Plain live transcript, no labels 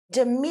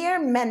The mere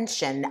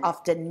mention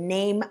of the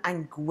name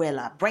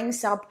Anguilla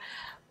brings up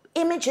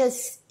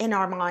images in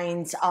our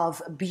minds of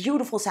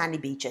beautiful sandy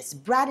beaches,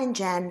 Brad and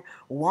Jen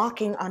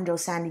walking on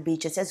those sandy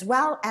beaches, as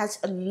well as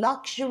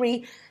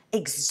luxury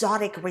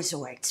exotic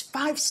resorts,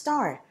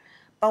 5-star.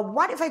 But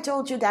what if I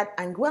told you that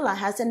Anguilla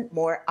has a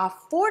more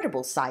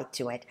affordable side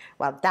to it?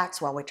 Well, that's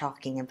what we're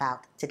talking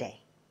about today.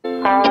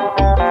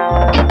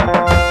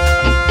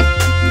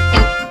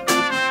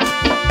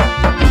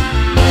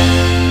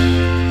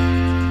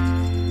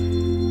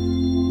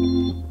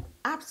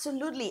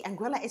 Absolutely,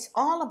 Anguilla is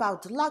all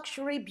about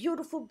luxury,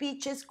 beautiful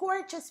beaches,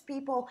 gorgeous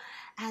people,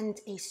 and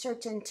a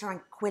certain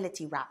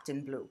tranquility wrapped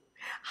in blue.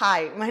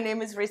 Hi, my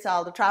name is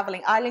Rizal, the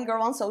traveling island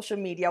girl on social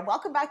media.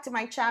 Welcome back to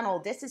my channel.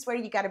 This is where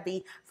you gotta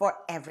be for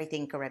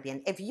everything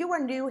Caribbean. If you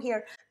are new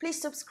here,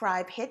 please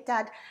subscribe, hit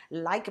that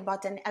like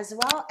button as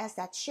well as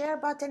that share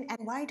button, and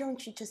why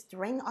don't you just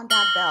ring on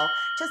that bell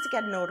just to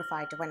get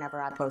notified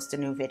whenever I post a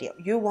new video.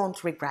 You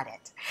won't regret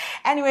it.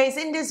 Anyways,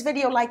 in this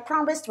video, like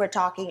promised, we're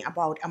talking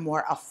about a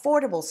more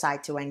affordable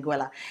side to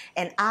Anguilla,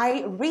 and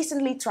I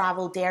recently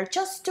traveled there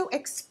just to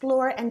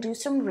explore and do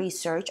some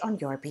research on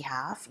your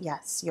behalf.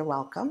 Yes, you're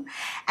welcome.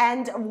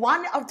 And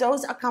one of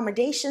those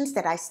accommodations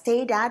that I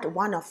stayed at,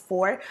 one of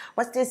 4,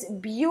 was this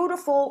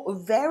beautiful,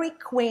 very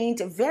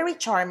quaint, very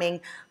charming,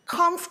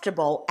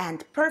 comfortable,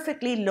 and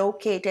perfectly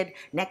located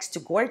next to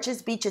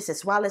gorgeous beaches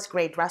as well as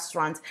great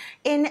restaurants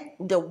in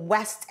the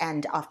west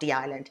end of the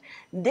island.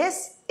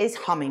 This is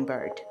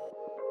Hummingbird.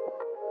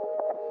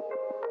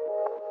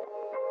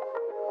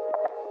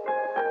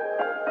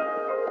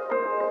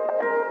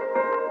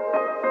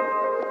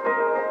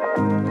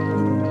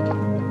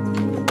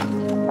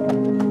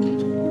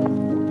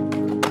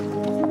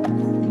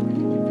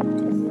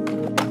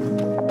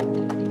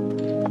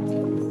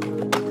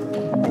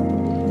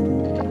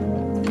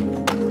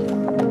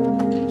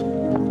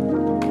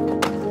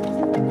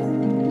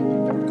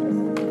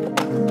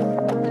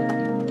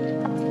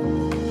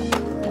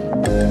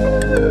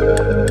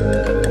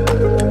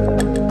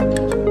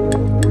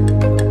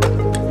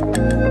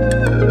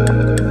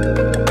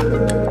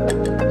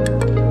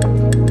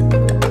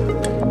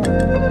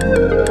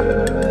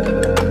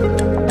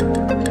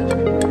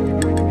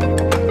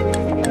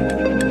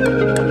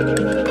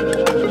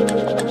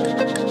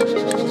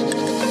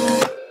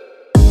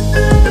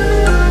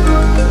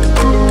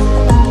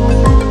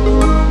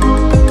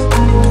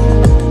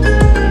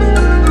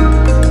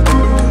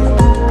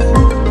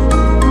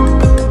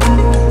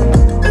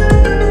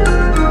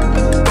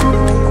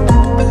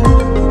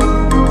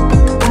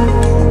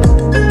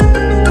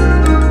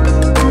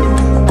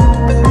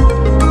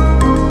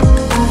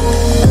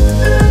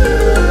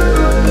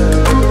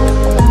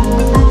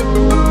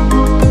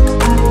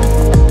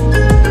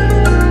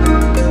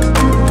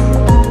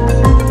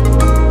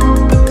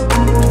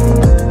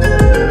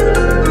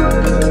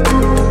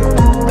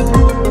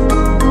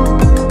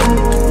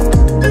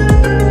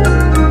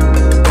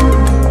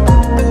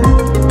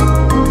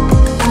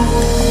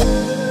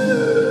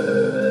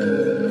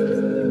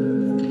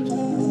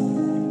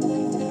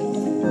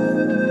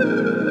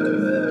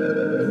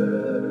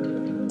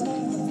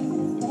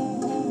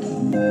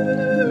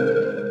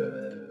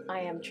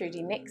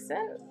 Trudy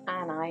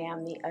and I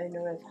am the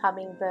owner of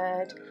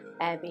Hummingbird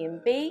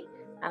Airbnb,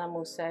 and I'm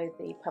also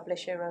the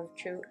publisher of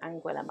True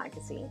Anguilla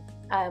magazine.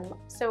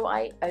 So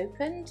I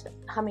opened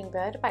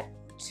Hummingbird about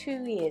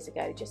 2 years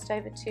ago, just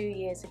over 2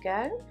 years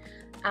ago,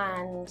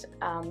 and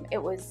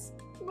it was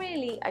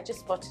really, I just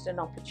spotted an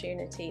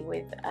opportunity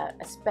with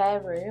a spare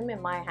room in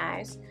my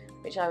house,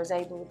 which I was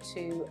able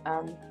to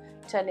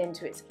turn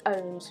into its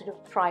own sort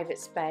of private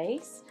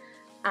space,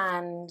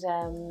 and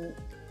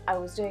I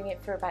was doing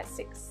it for about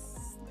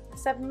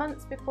 6-7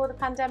 months before the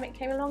pandemic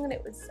came along, and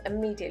it was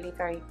immediately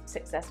very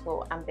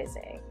successful and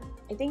busy.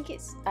 I think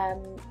it's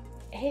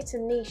hit a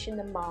niche in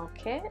the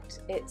market.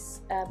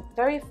 It's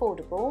very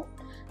affordable,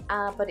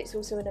 but it's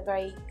also in a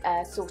very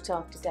sought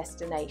after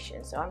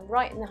destination. So I'm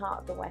right in the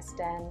heart of the West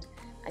End,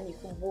 and you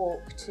can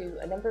walk to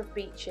a number of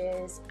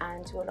beaches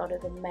and to a lot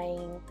of the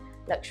main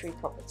luxury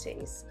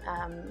properties.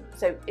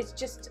 So it's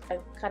just a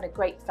kind of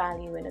great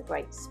value in a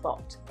great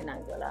spot in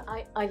Anguilla.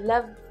 I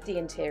love the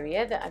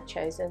interior that I've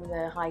chosen,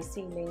 the high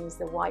ceilings,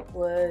 the white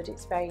wood,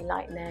 it's very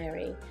light and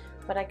airy.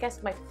 But I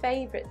guess my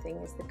favourite thing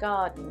is the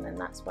garden, and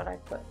that's what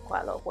I've put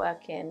quite a lot of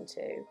work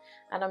into.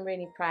 And I'm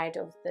really proud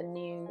of the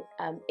new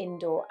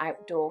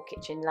indoor-outdoor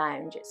kitchen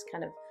lounge. It's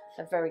kind of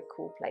a very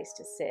cool place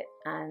to sit,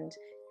 and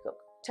you've got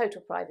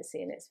total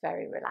privacy, and it's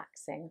very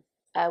relaxing.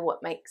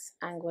 What makes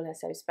Anguilla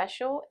so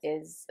special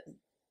is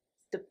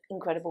the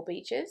incredible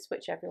beaches,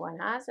 which everyone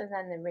has, and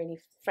then the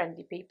really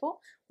friendly people,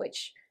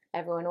 which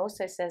everyone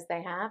also says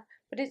they have.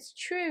 But it's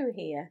true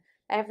here.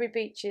 Every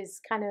beach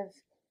is kind of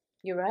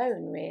your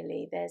own,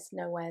 really. There's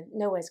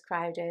nowhere's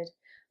crowded,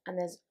 and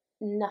there's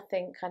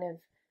nothing kind of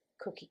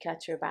cookie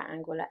cutter about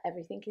Anguilla.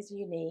 Everything is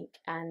unique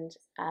and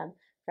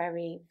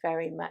very,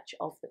 very much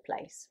of the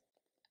place.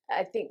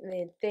 I think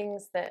the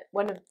things that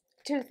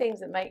two things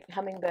that make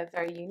Hummingbird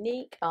very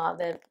unique are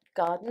the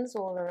gardens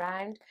all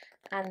around,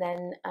 and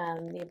then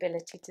the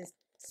ability to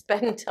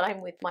spend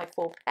time with my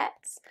 4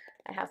 pets.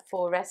 I have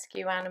 4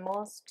 rescue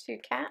animals, 2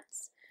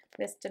 cats,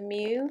 Mr.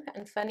 Mew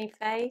and Funny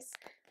Face,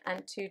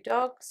 and 2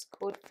 dogs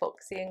called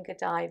Foxy and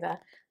Godiva.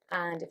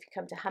 And if you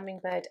come to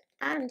Hummingbird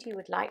and you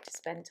would like to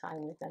spend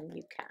time with them,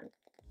 you can.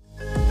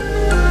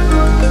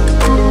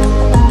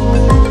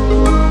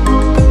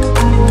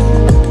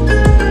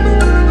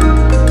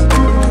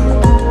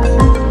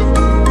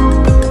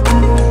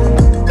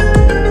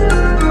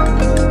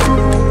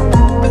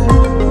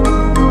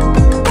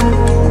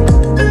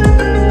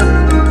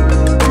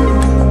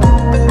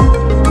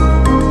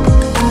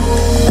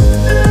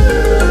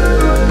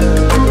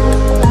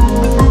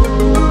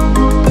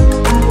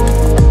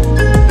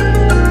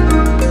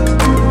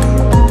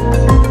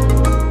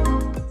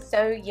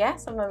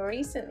 Yes, I'm a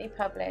recently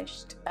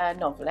published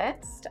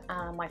novelist.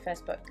 My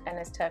first book,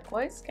 Endless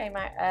Turquoise, came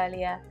out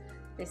earlier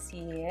this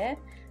year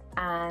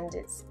and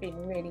it's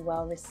been really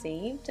well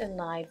received and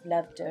I've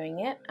loved doing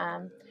it.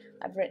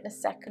 I've written a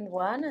second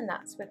one and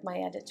that's with my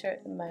editor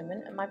at the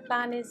moment, and my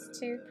plan is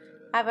to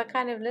have a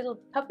kind of little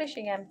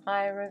publishing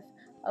empire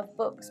of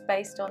books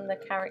based on the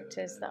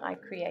characters that I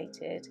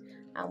created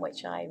and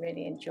which I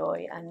really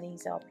enjoy, and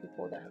these are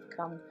people that have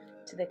come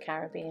to the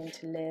Caribbean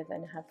to live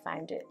and have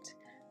found it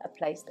a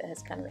place that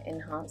has kind of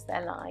enhanced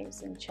their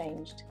lives and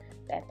changed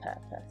their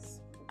purpose.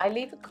 I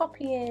leave a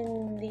copy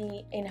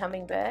in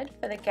Hummingbird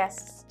for the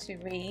guests to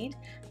read,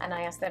 and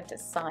I ask them to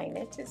sign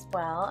it as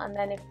well, and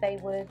then if they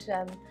would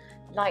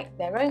like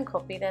their own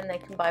copy, then they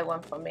can buy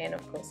one from me, and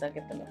of course I'll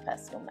give them a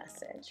personal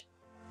message.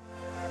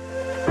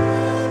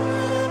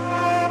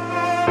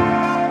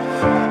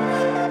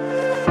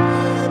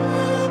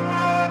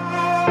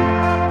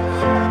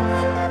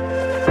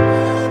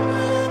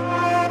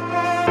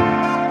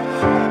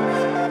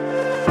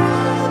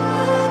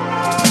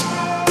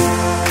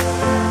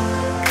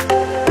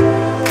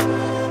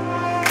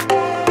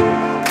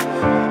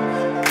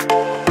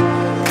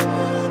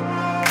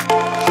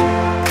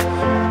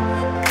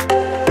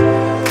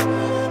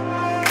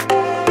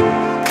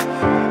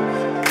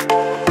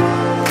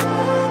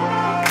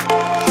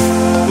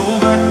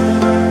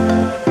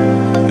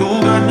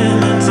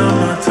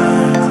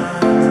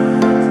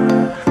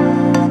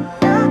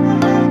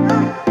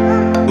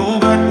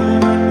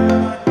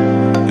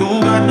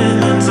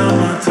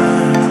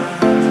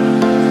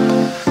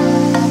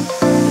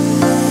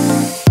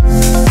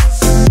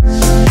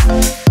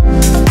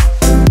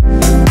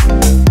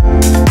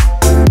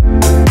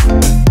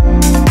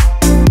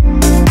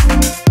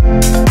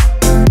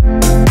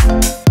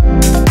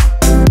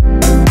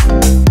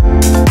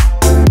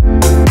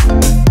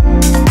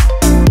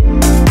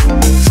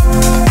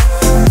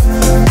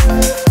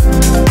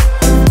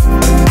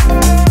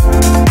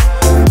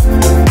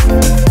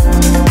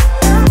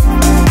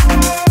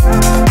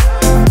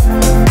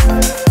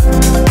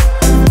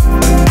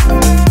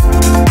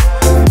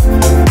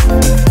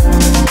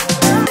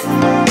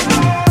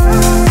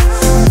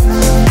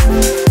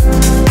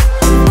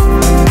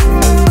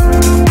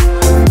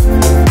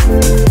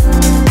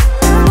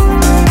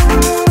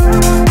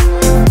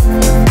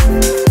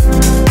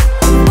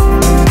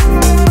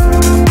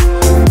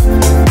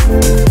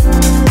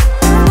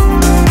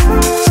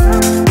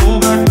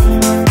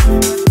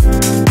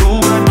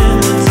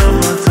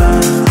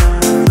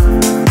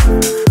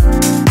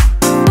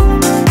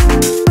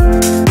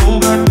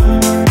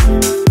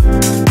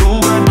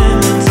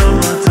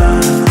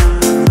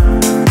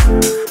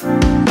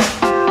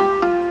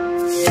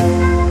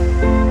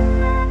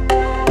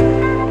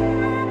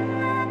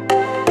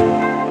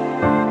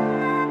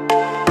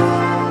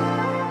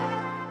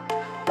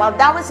 Well,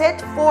 that was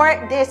it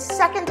for this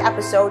second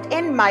episode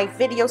in my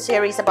video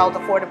series about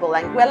affordable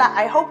Anguilla.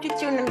 I hope you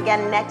tune in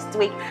again next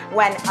week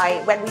when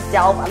we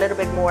delve a little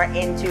bit more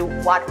into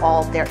what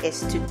all there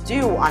is to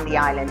do on the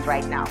island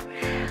right now.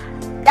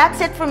 That's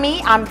it for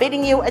me. I'm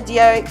bidding you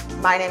adieu.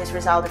 My name is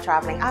Rizal, the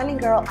Traveling Island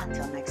Girl.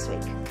 Until next time.